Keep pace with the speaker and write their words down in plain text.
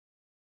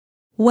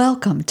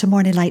Welcome to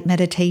Morning Light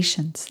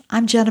Meditations.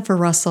 I'm Jennifer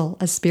Russell,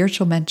 a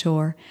spiritual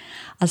mentor,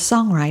 a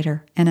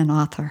songwriter, and an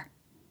author.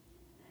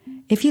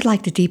 If you'd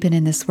like to deepen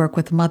in this work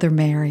with Mother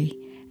Mary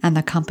and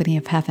the Company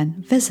of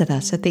Heaven, visit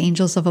us at the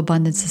Angels of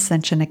Abundance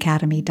Ascension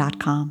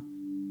Academy.com.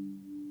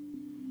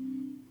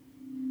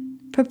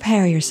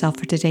 Prepare yourself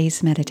for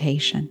today's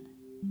meditation.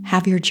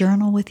 Have your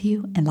journal with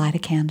you and light a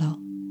candle.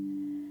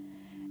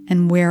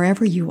 And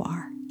wherever you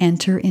are,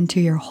 enter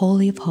into your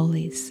Holy of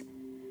Holies,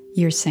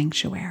 your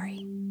sanctuary.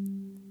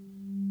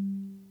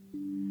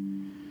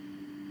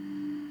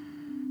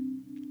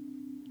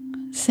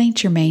 Saint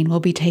Germain will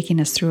be taking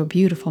us through a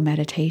beautiful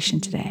meditation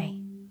today.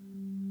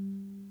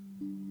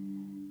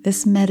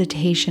 This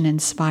meditation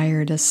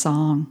inspired a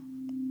song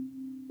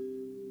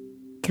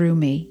through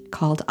me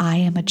called I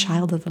Am a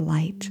Child of the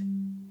Light.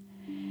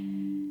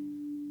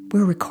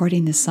 We're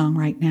recording this song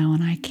right now,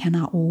 and I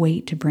cannot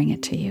wait to bring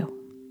it to you.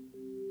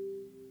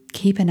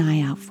 Keep an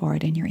eye out for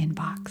it in your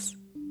inbox.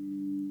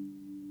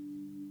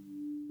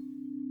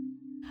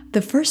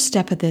 The first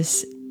step of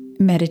this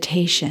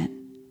meditation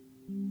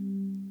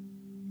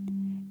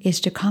is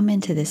to come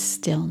into this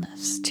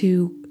stillness,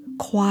 to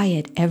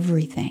quiet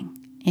everything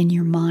in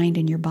your mind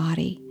and your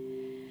body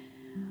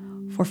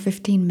for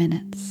 15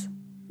 minutes.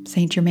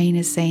 Saint Germain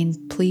is saying,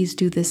 please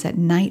do this at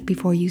night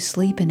before you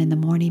sleep and in the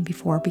morning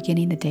before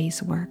beginning the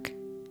day's work.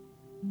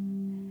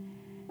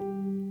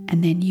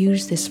 And then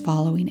use this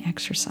following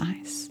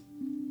exercise.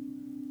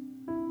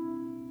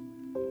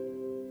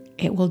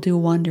 It will do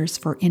wonders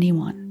for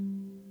anyone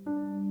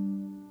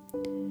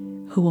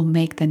who will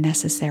make the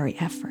necessary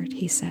effort,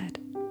 he said.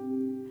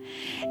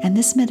 And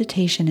this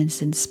meditation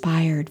is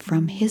inspired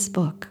from his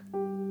book,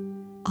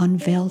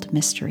 Unveiled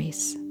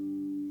Mysteries,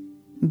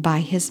 by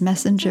his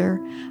messenger,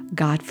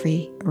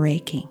 Godfrey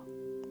Raking.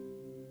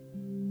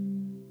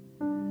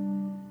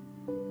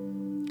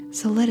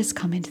 So let us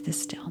come into the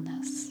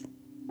stillness.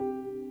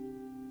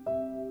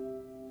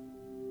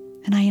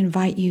 And I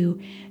invite you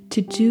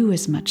to do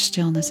as much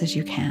stillness as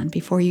you can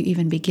before you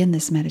even begin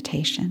this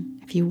meditation,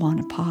 if you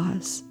want to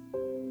pause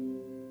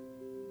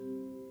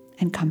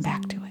and come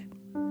back to it.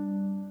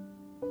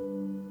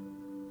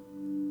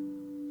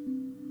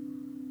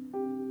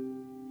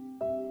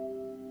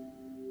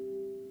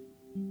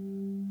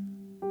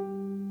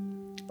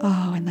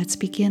 Oh, and let's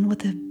begin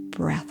with a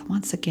breath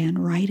once again,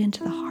 right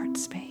into the heart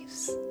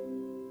space.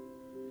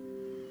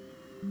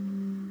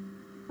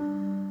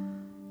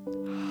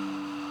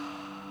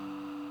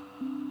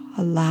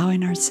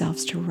 Allowing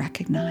ourselves to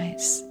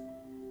recognize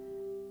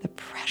the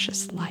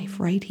precious life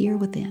right here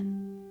within.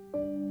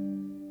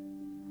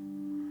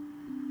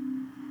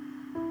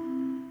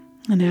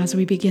 And as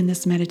we begin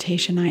this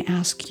meditation, I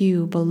ask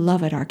you,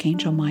 beloved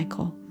Archangel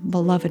Michael,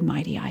 beloved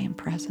Mighty I Am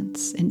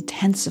Presence,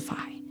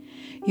 intensify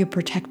your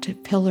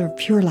protective pillar of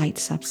pure light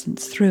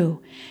substance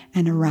through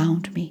and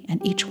around me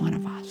and each one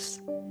of us.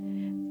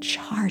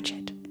 Charge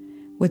it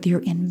with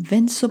your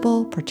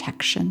invincible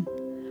protection,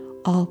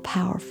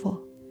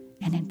 all-powerful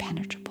and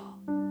impenetrable.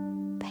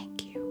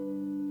 Thank you.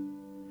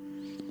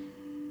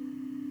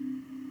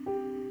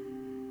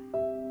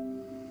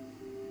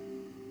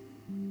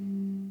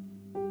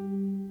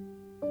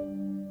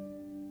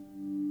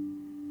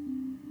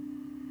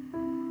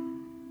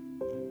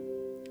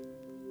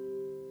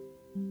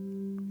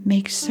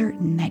 Make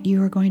certain that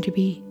you are going to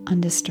be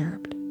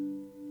undisturbed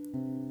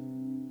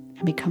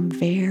and become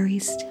very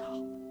still.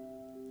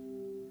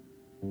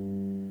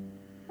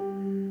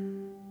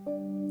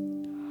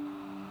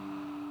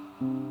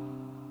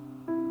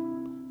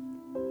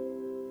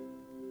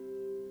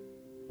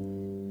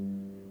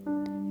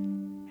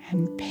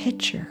 And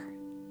picture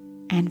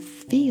and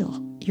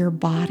feel your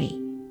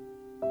body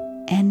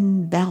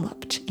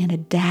enveloped in a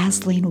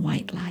dazzling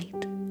white light.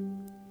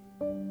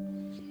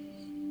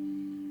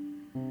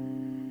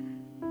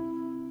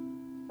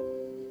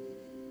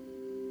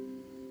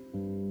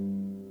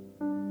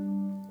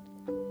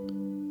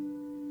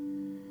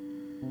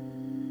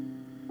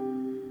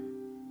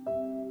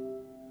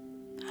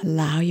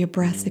 Allow your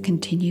breath to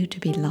continue to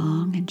be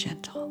long and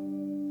gentle.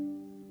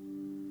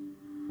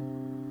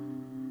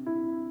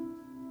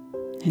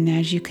 And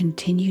as you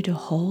continue to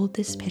hold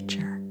this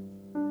picture,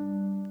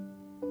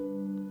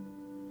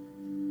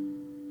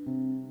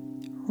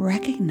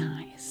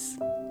 recognize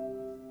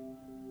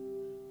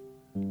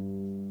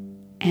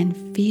and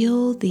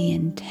feel the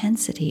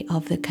intensity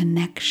of the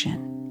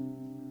connection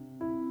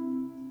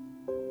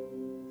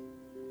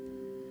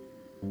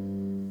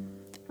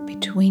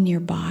between your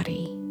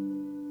body,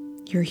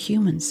 your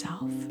human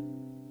self,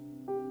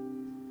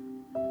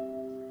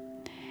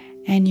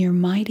 and your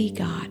mighty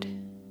God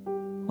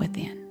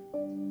within.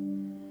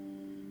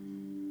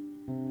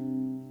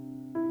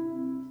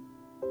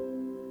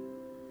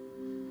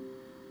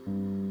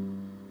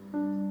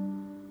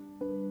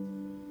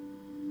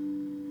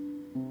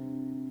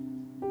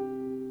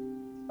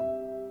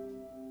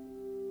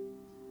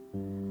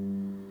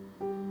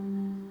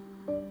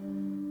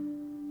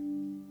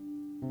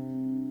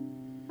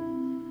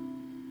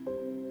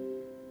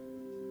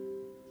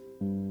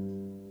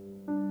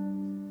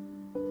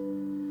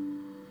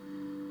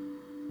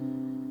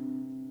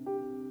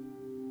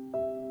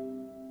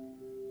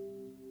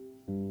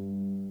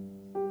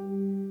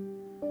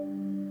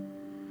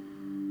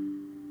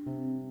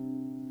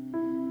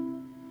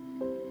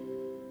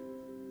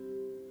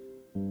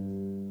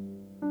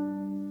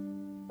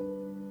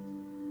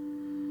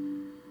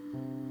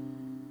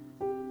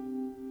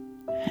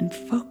 And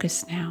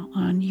focus now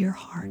on your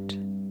heart.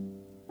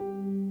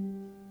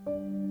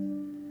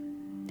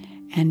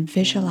 And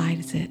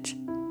visualize it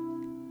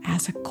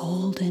as a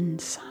golden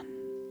sun.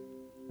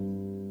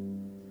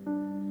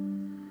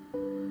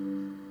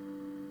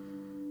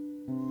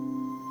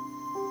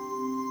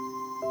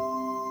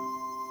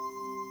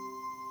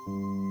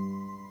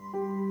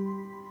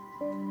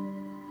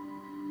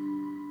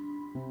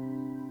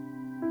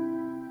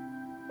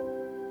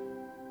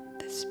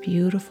 This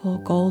beautiful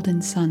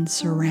golden sun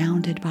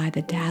surrounded by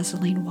the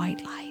dazzling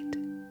white light.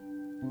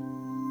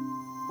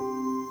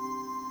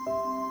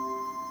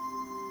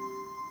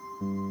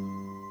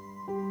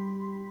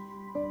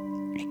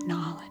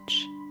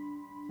 Acknowledge.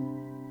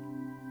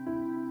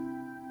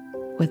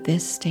 With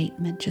this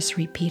statement, just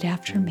repeat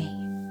after me.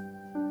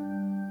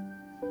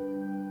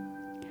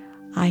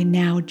 I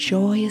now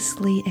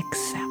joyously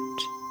accept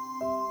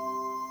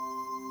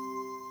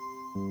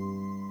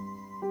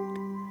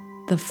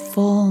the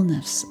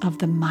fullness of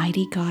the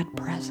mighty God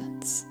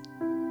presence,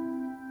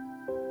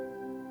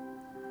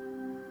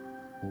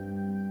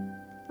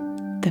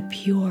 the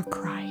pure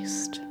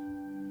Christ.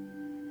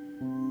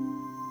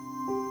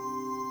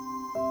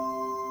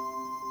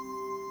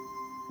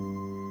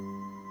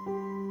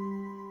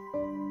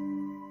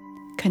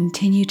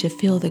 Continue to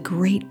feel the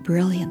great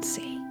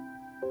brilliancy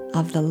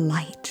of the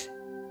light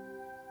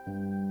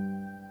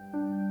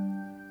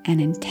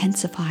and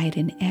intensify it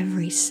in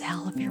every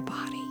cell of your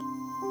body.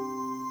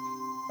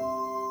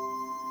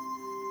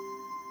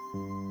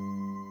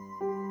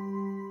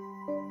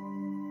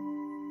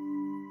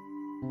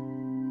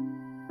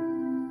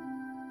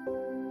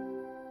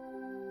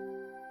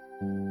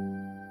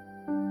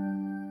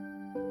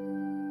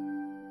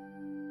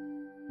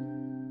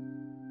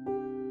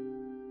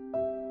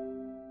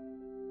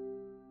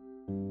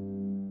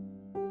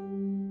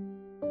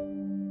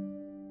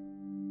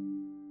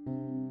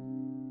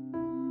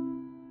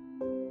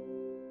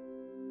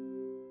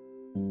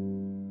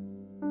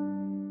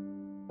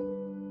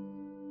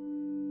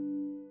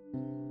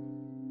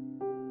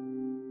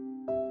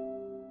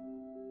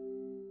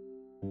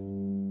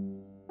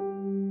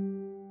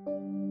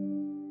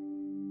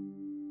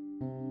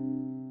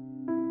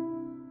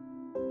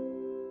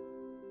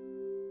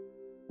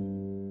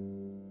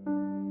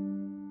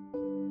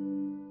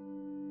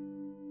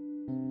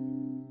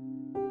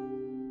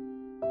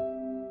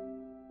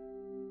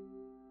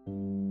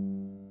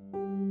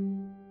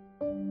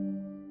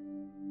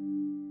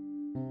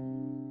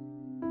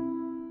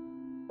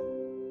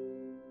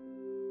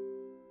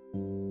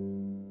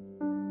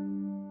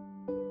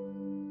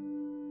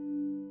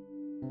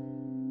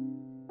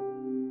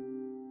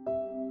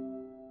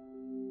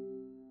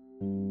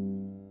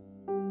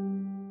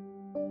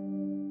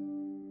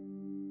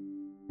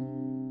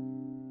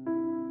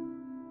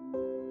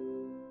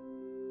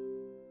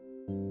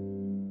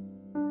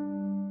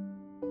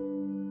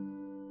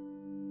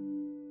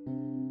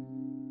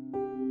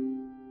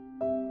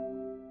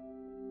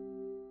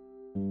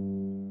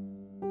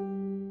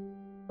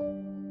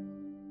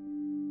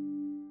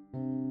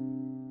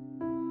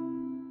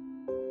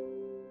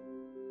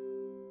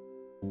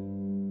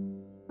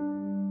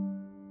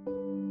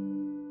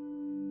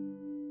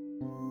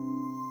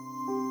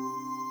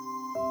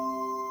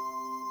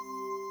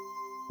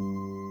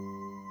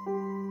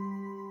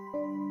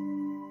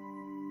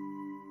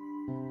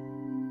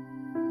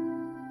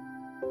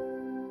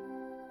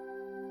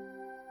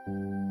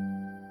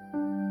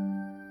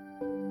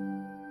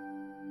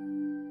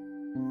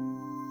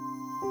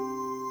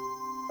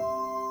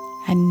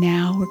 And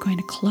now we're going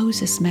to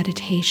close this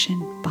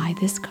meditation by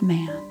this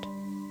command.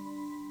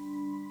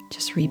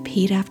 Just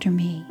repeat after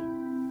me.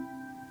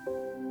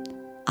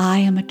 I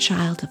am a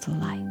child of the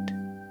light.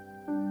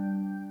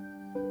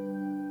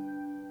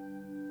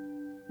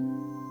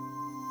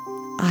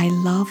 I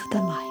love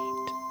the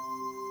light.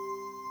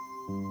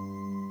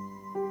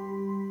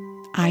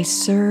 I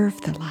serve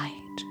the light.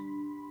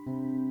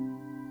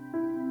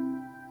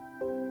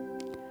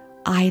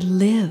 I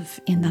live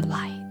in the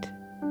light.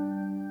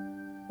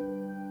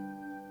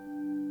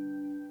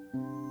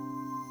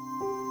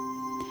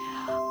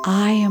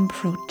 I am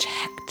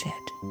protected,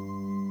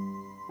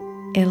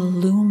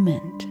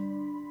 illumined,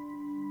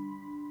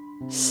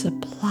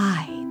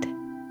 supplied,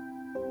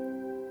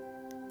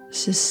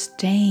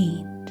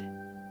 sustained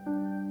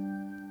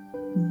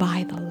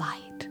by the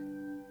light.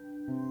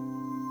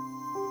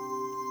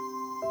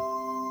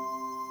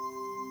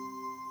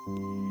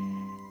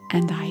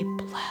 And I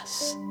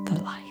bless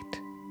the light.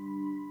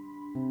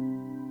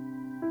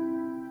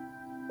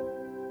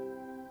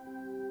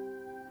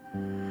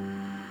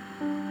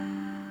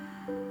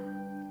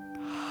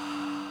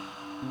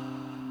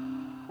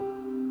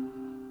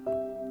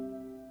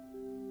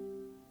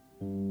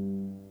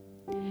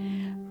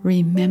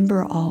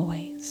 Remember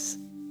always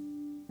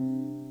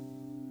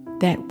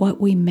that what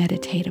we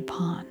meditate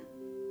upon,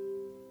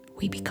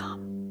 we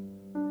become.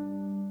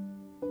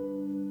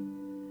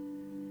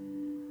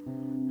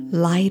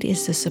 Light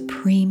is the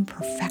supreme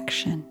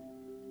perfection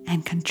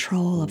and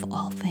control of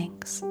all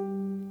things.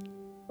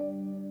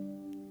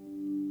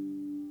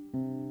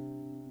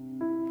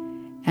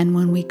 And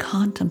when we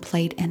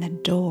contemplate and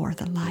adore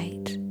the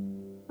light,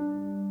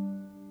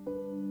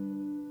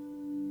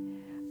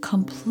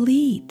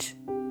 complete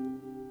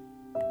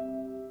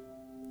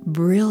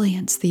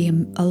brilliance, the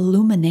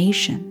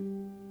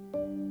illumination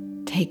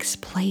takes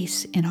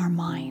place in our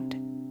mind,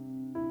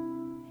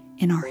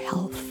 in our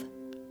health,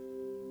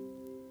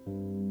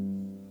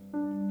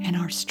 in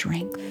our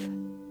strength.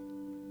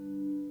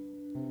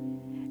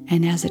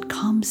 And as it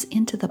comes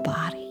into the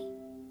body,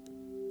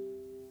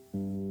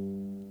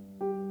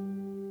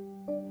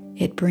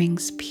 it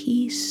brings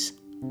peace,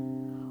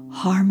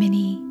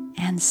 harmony,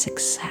 and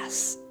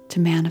success to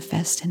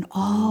manifest in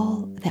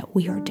all that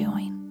we are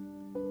doing.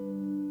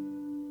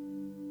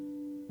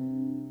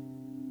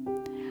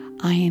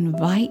 I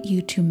invite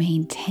you to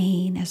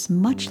maintain as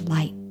much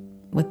light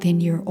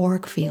within your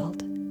auric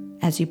field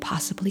as you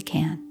possibly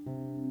can.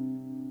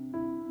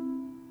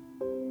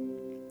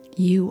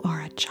 You are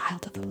a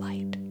child of the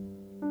light.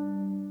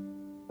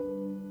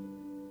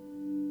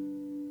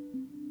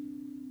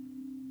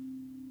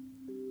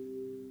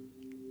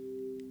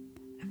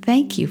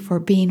 Thank you for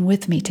being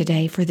with me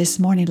today for this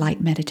morning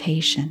light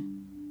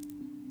meditation.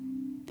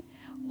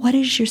 What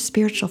is your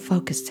spiritual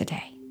focus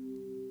today?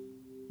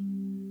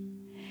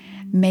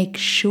 Make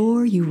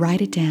sure you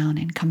write it down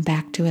and come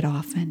back to it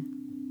often.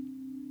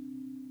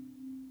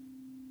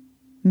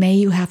 May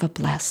you have a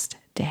blessed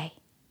day.